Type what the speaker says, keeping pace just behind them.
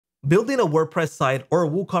Building a WordPress site or a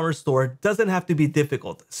WooCommerce store doesn't have to be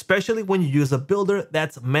difficult, especially when you use a builder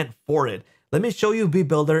that's meant for it. Let me show you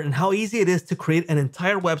BeBuilder and how easy it is to create an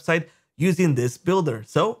entire website using this builder.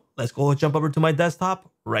 So let's go jump over to my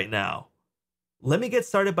desktop right now. Let me get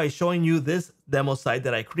started by showing you this demo site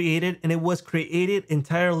that I created, and it was created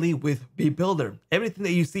entirely with BeBuilder. Everything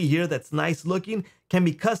that you see here that's nice looking can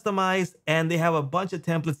be customized, and they have a bunch of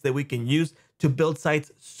templates that we can use to build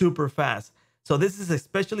sites super fast. So this is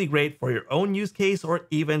especially great for your own use case or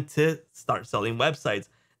even to start selling websites.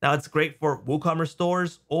 Now it's great for WooCommerce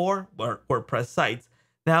stores or WordPress sites.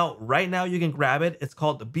 Now, right now you can grab it. It's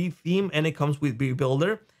called the BeTheme and it comes with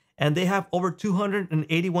BeBuilder. And they have over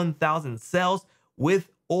 281,000 sales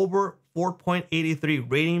with over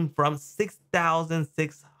 4.83 rating from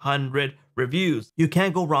 6,600 reviews. You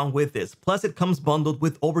can't go wrong with this. Plus, it comes bundled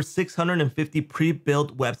with over 650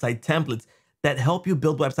 pre-built website templates that help you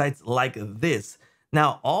build websites like this.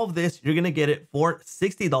 Now, all of this, you're gonna get it for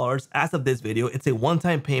 $60 as of this video. It's a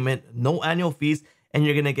one-time payment, no annual fees, and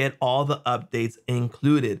you're gonna get all the updates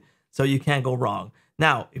included. So you can't go wrong.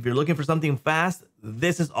 Now, if you're looking for something fast,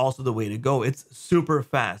 this is also the way to go. It's super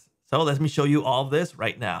fast. So let me show you all of this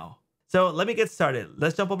right now. So let me get started.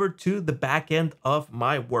 Let's jump over to the back end of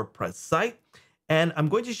my WordPress site. And I'm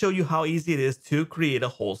going to show you how easy it is to create a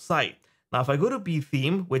whole site. Now, if I go to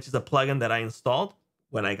BeTheme, which is a plugin that I installed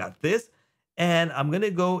when I got this, and I'm going to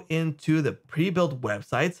go into the pre-built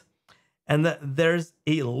websites, and there's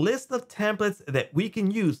a list of templates that we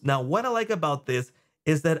can use. Now, what I like about this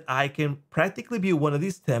is that I can practically view one of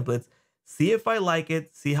these templates, see if I like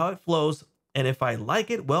it, see how it flows, and if I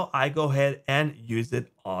like it, well, I go ahead and use it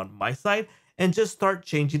on my site and just start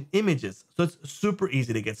changing images. So it's super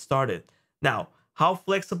easy to get started. Now, how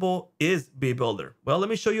flexible is BeBuilder? Well, let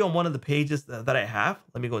me show you on one of the pages that I have.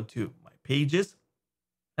 Let me go into my pages,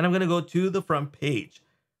 and I'm going to go to the front page.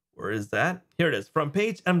 Where is that? Here it is, front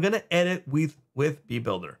page. I'm going to edit with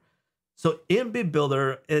BeBuilder. So in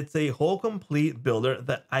BeBuilder, it's a whole complete builder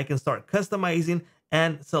that I can start customizing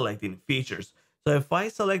and selecting features. So if I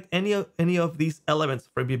select any of these elements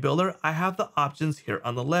from BeBuilder, I have the options here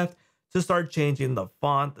on the left to start changing the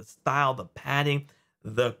font, the style, the padding,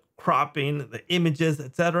 the cropping, the images,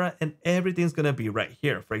 etc. And everything's going to be right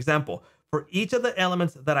here. For example, for each of the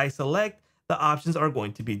elements that I select, the options are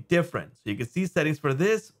going to be different. So you can see settings for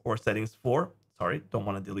this or settings for, sorry, don't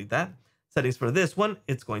want to delete that. Settings for this one,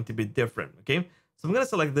 it's going to be different, okay? So I'm going to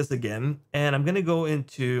select this again, and I'm going to go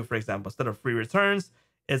into, for example, instead of free returns,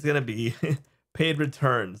 it's going to be paid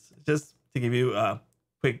returns, just to give you a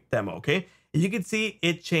quick demo, okay? And you can see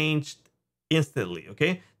it changed instantly,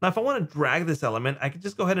 okay? Now, if I want to drag this element, I can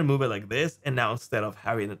just go ahead and move it like this, and now instead of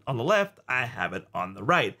having it on the left, I have it on the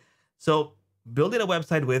right. So building a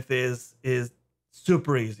website with this is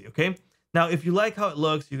super easy, okay? Now, if you like how it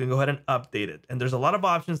looks, you can go ahead and update it. And there's a lot of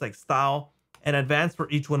options like style and advanced for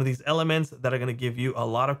each one of these elements that are going to give you a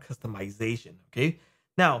lot of customization, okay?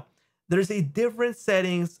 Now, there's a different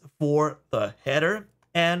settings for the header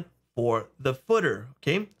and for the footer,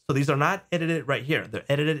 okay? So these are not edited right here. They're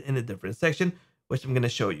edited in a different section, which I'm going to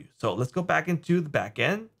show you. So let's go back into the back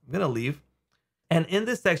end. I'm going to leave. And in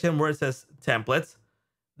this section where it says templates,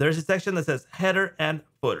 there's a section that says header and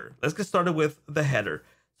footer. Let's get started with the header.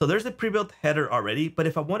 So there's a pre-built header already, but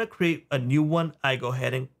if I want to create a new one, I go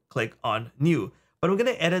ahead and click on new. But I'm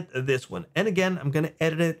going to edit this one. And again, I'm going to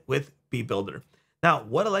edit it with BeBuilder. Now,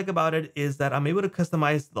 what I like about it is that I'm able to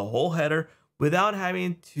customize the whole header without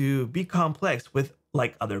having to be complex with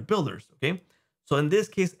like other builders, okay? So in this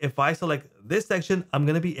case, if I select this section, I'm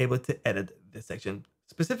going to be able to edit this section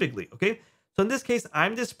specifically, okay? So in this case,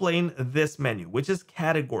 I'm displaying this menu, which is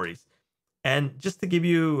categories. And just to give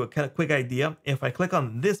you a kind of quick idea, if I click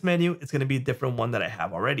on this menu, it's going to be a different one that I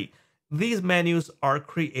have already. These menus are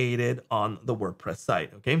created on the WordPress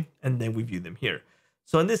site, okay? And then we view them here.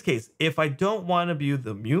 So in this case, if I don't want to view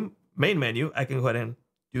the main menu, I can go ahead and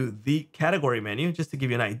do the category menu just to give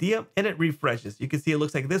you an idea, and it refreshes. You can see it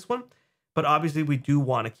looks like this one, but obviously we do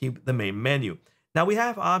want to keep the main menu. Now we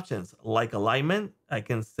have options like alignment. I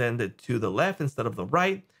can send it to the left instead of the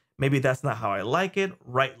right. Maybe that's not how I like it.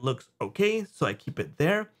 Right looks okay, so I keep it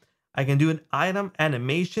there. I can do an item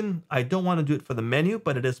animation. I don't want to do it for the menu,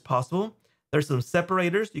 but it is possible. There's some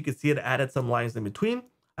separators. You can see it added some lines in between.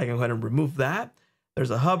 I can go ahead and remove that.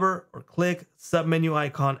 There's a hover or click, submenu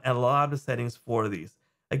icon, and a lot of settings for these.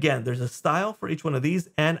 Again, there's a style for each one of these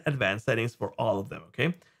and advanced settings for all of them,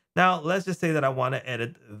 okay? Now, let's just say that I want to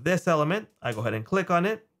edit this element. I go ahead and click on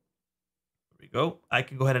it. There we go. I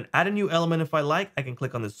can go ahead and add a new element if I like. I can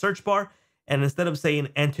click on the search bar, and instead of saying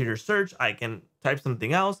enter your search, I can type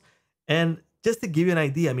something else. And just to give you an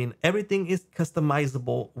idea, I mean, everything is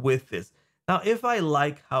customizable with this. Now, if I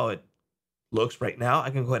like how it looks right now, I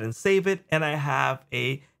can go ahead and save it, and I have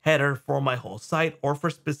a header for my whole site or for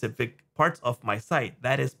specific parts of my site.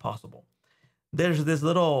 That is possible. There's this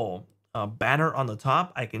little banner on the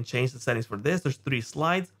top. I can change the settings for this. There's 3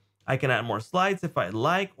 slides. I can add more slides if I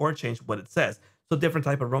like, or change what it says. So different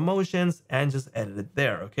type of promotions, and just edit it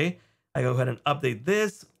there, okay? I go ahead and update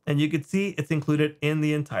this, and you can see it's included in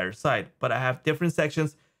the entire site, but I have different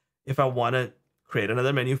sections if I want to create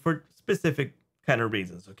another menu for specific kind of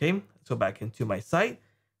reasons, okay? Let's go back into my site.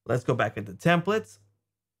 Let's go back into templates.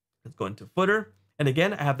 Let's go into footer. And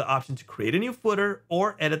again, I have the option to create a new footer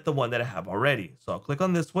or edit the one that I have already. So I'll click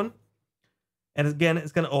on this one. And again,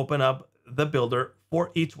 it's going to open up the builder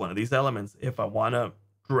for each one of these elements. If I want to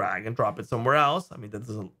drag and drop it somewhere else, I mean,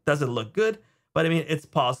 that doesn't look good, but I mean, it's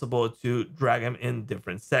possible to drag them in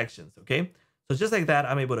different sections, okay? So just like that,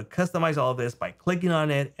 I'm able to customize all of this by clicking on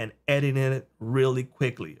it and editing it really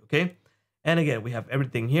quickly, okay? And again, we have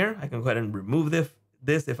everything here. I can go ahead and remove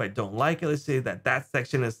this if I don't like it. Let's say that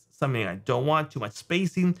section is something I don't want, too much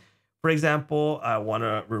spacing. For example, I want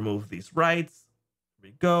to remove these rights. There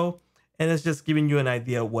we go. And it's just giving you an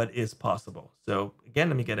idea what is possible. So again,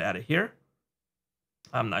 let me get it out of here.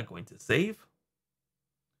 I'm not going to save.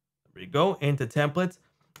 There we go, into templates.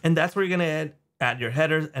 And that's where you're going to add your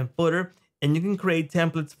headers and footer. And you can create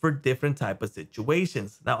templates for different type of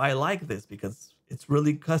situations. Now, I like this because it's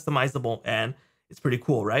really customizable and it's pretty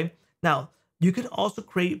cool, right? Now, you can also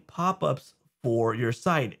create pop-ups for your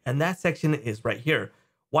site, and that section is right here.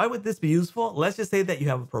 Why would this be useful? Let's just say that you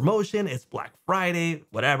have a promotion, it's Black Friday,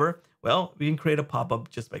 whatever. Well, we can create a pop-up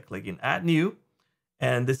just by clicking Add New,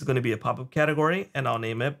 and this is going to be a pop-up category, and I'll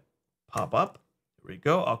name it Pop-Up. Here we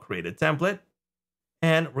go. I'll create a template,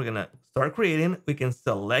 and we're going to start creating. We can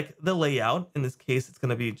select the layout. In this case, it's going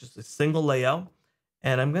to be just a single layout,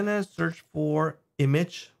 and I'm going to search for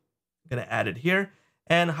image. I'm going to add it here.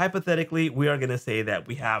 And hypothetically, we are going to say that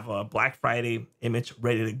we have a Black Friday image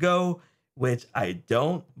ready to go, which I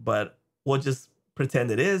don't, but we'll just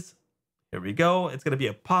pretend it is. Here we go. It's going to be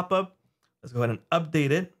a pop-up. Let's go ahead and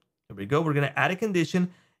update it. Here we go. We're going to add a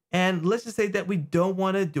condition. And let's just say that we don't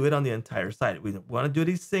want to do it on the entire site. We want to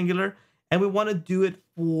do it singular, and we want to do it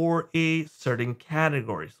for a certain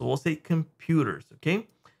category. So we'll say computers, okay?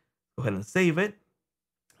 Go ahead and save it.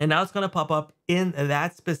 And now it's going to pop up in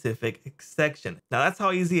that specific section. Now that's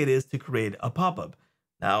how easy it is to create a pop-up.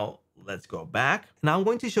 Now let's go back. Now I'm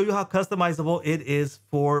going to show you how customizable it is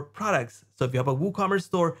for products. So if you have a WooCommerce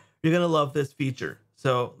store, you're going to love this feature.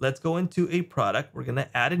 So let's go into a product. We're going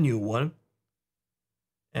to add a new one.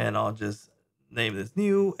 And I'll just name this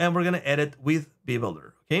new. And we're going to edit with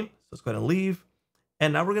BeBuilder. Okay. So let's go ahead and leave.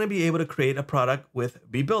 And now we're going to be able to create a product with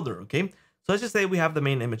BeBuilder. Okay. So let's just say we have the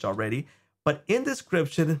main image already. But in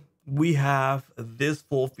description, we have this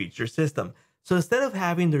full feature system. So instead of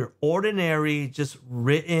having the ordinary just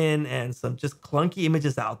written and some just clunky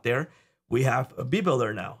images out there, we have a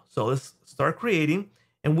BeBuilder now. So let's start creating,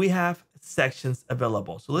 and we have sections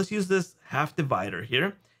available. So let's use this half divider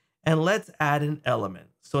here, and let's add an element.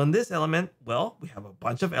 So in this element, well, we have a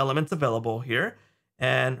bunch of elements available here.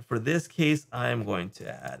 And for this case, I'm going to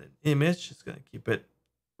add an image. Just going to keep it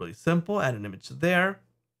really simple, add an image there.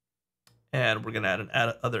 And we're going to add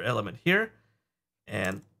an other element here.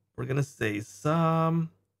 And we're going to say some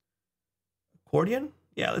accordion.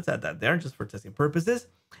 Yeah, let's add that there just for testing purposes.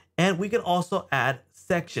 And we can also add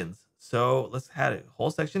sections. So let's add a whole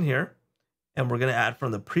section here. And we're going to add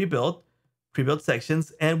from the pre-built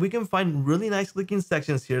sections. And we can find really nice looking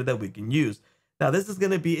sections here that we can use. Now, this is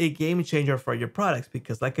going to be a game changer for your products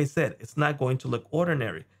because, like I said, it's not going to look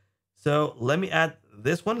ordinary. So let me add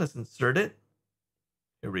this one. Let's insert it.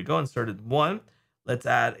 Here we go, inserted one. Let's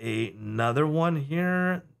add another one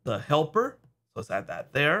here, the helper. So let's add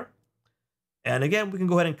that there. And again, we can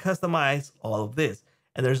go ahead and customize all of this.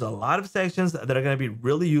 And there's a lot of sections that are going to be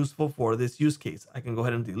really useful for this use case. I can go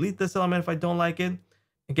ahead and delete this element if I don't like it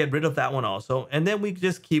and get rid of that one also. And then we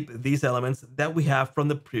just keep these elements that we have from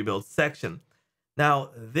the pre-built section. Now,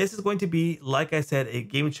 this is going to be, like I said, a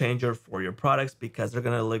game changer for your products because they're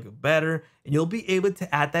going to look better and you'll be able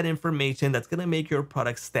to add that information that's going to make your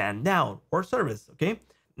product stand out or service, okay?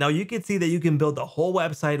 Now, you can see that you can build the whole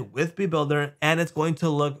website with BeBuilder and it's going to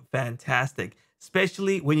look fantastic,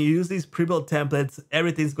 especially when you use these pre-built templates.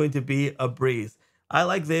 Everything's going to be a breeze. I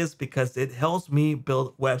like this because it helps me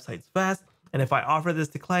build websites fast. And if I offer this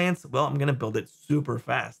to clients, well, I'm going to build it super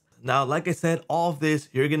fast. Now, like I said, all of this,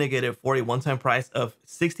 you're going to get it for a one-time price of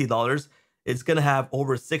 $60. It's going to have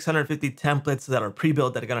over 650 templates that are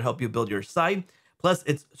pre-built that are going to help you build your site. Plus,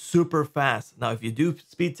 it's super fast. Now, if you do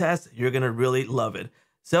speed test, you're gonna really love it.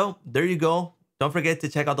 So there you go. Don't forget to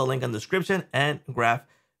check out the link in the description and grab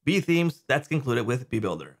BeThemes that's concluded with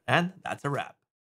BeBuilder. And that's a wrap.